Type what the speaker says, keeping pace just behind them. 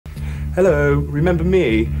Hello, remember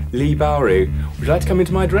me, Leigh Bowery? Would you like to come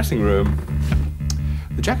into my dressing room?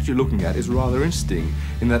 The jacket you're looking at is rather interesting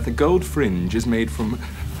in that the gold fringe is made from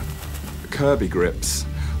Kirby grips.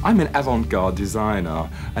 I'm an avant-garde designer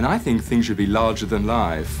and I think things should be larger than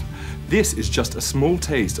life. This is just a small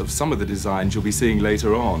taste of some of the designs you'll be seeing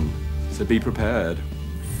later on, so be prepared.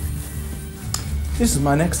 This is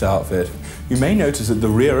my next outfit. You may notice that the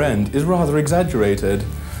rear end is rather exaggerated.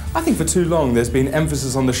 I think for too long there's been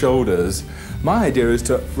emphasis on the shoulders. My idea is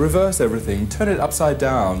to reverse everything, turn it upside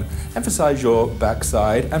down, emphasize your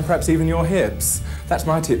backside and perhaps even your hips. That's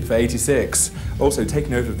my tip for 86. Also take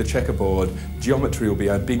note of the checkerboard. Geometry will be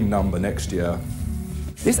a big number next year.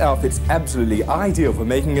 This outfit's absolutely ideal for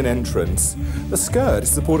making an entrance. The skirt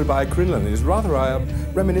is supported by a crinoline and is rather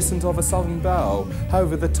reminiscent of a southern belle.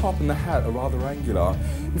 However, the top and the hat are rather angular.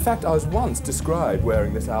 In fact, I was once described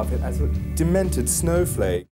wearing this outfit as a demented snowflake.